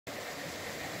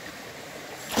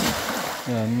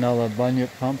Another Bunyip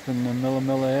pump in the Millaa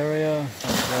Millaa area,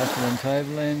 Atherton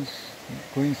Tablelands,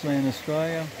 Queensland,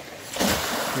 Australia.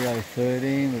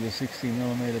 PA13 with a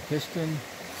 60mm piston.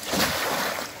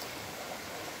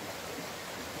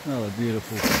 Another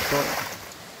beautiful spot.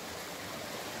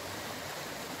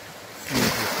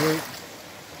 Beautiful creek.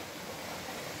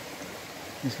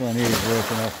 This one here is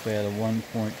working off about a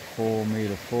 1.4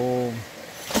 metre fall,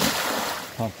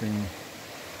 pumping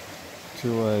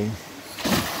to a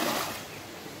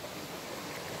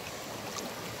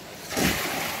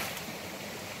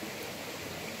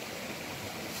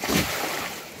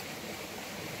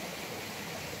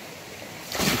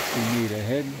metre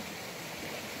head.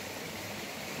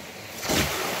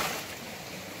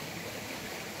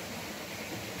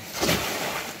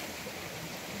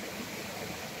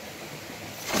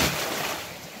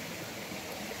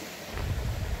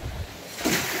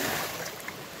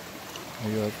 We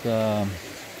got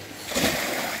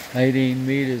 18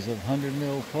 metres of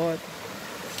 100mm pipe.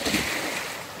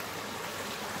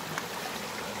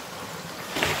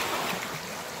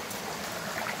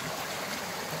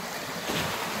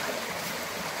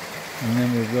 And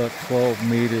then we've got 12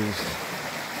 metres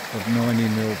of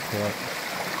 90mm pipe.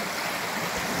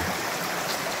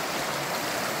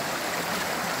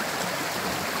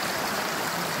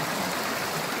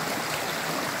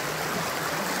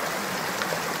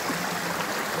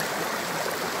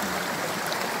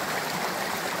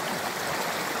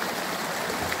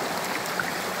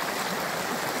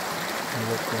 We've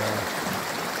got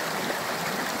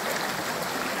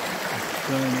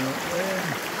stone up there.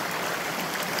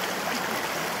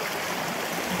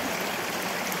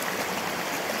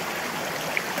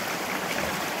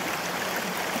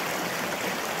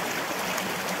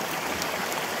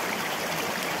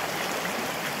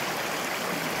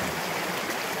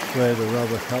 Where the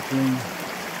rubber coupling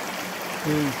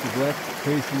is, the black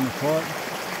piece in the pipe.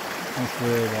 That's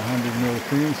where the 100mm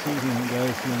finishes and it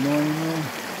goes to the 90mm.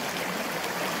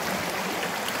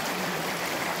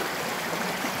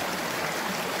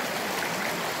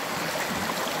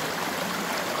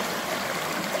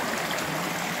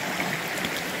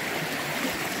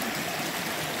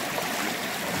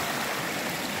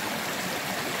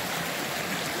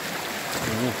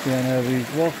 We'll walk down over these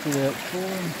rocks without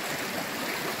falling.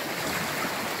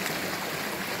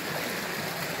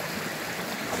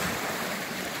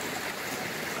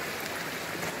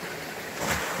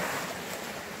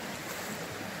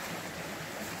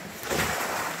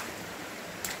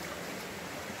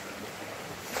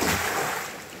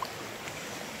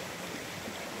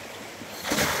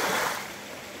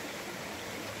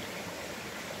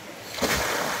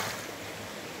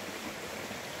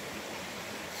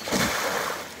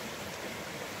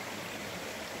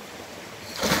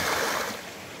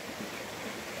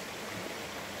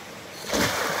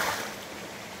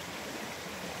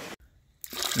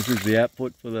 This is the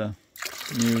output for the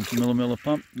new Millaa Millaa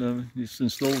pump that is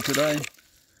installed today.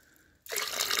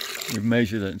 We've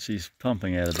measured it and she's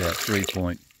pumping out about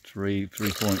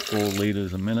 3.4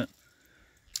 litres a minute.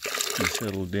 She's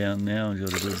settled down now and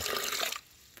got a good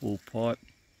full pipe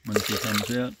when she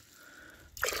comes out.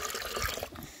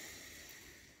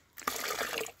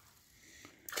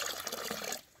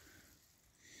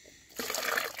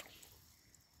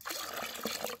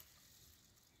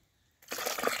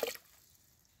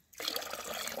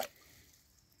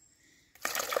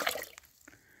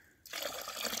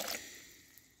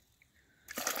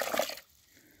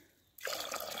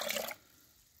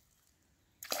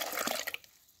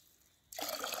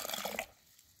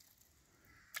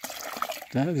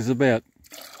 That is about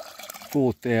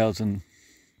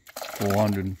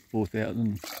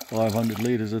 4,500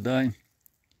 litres a day.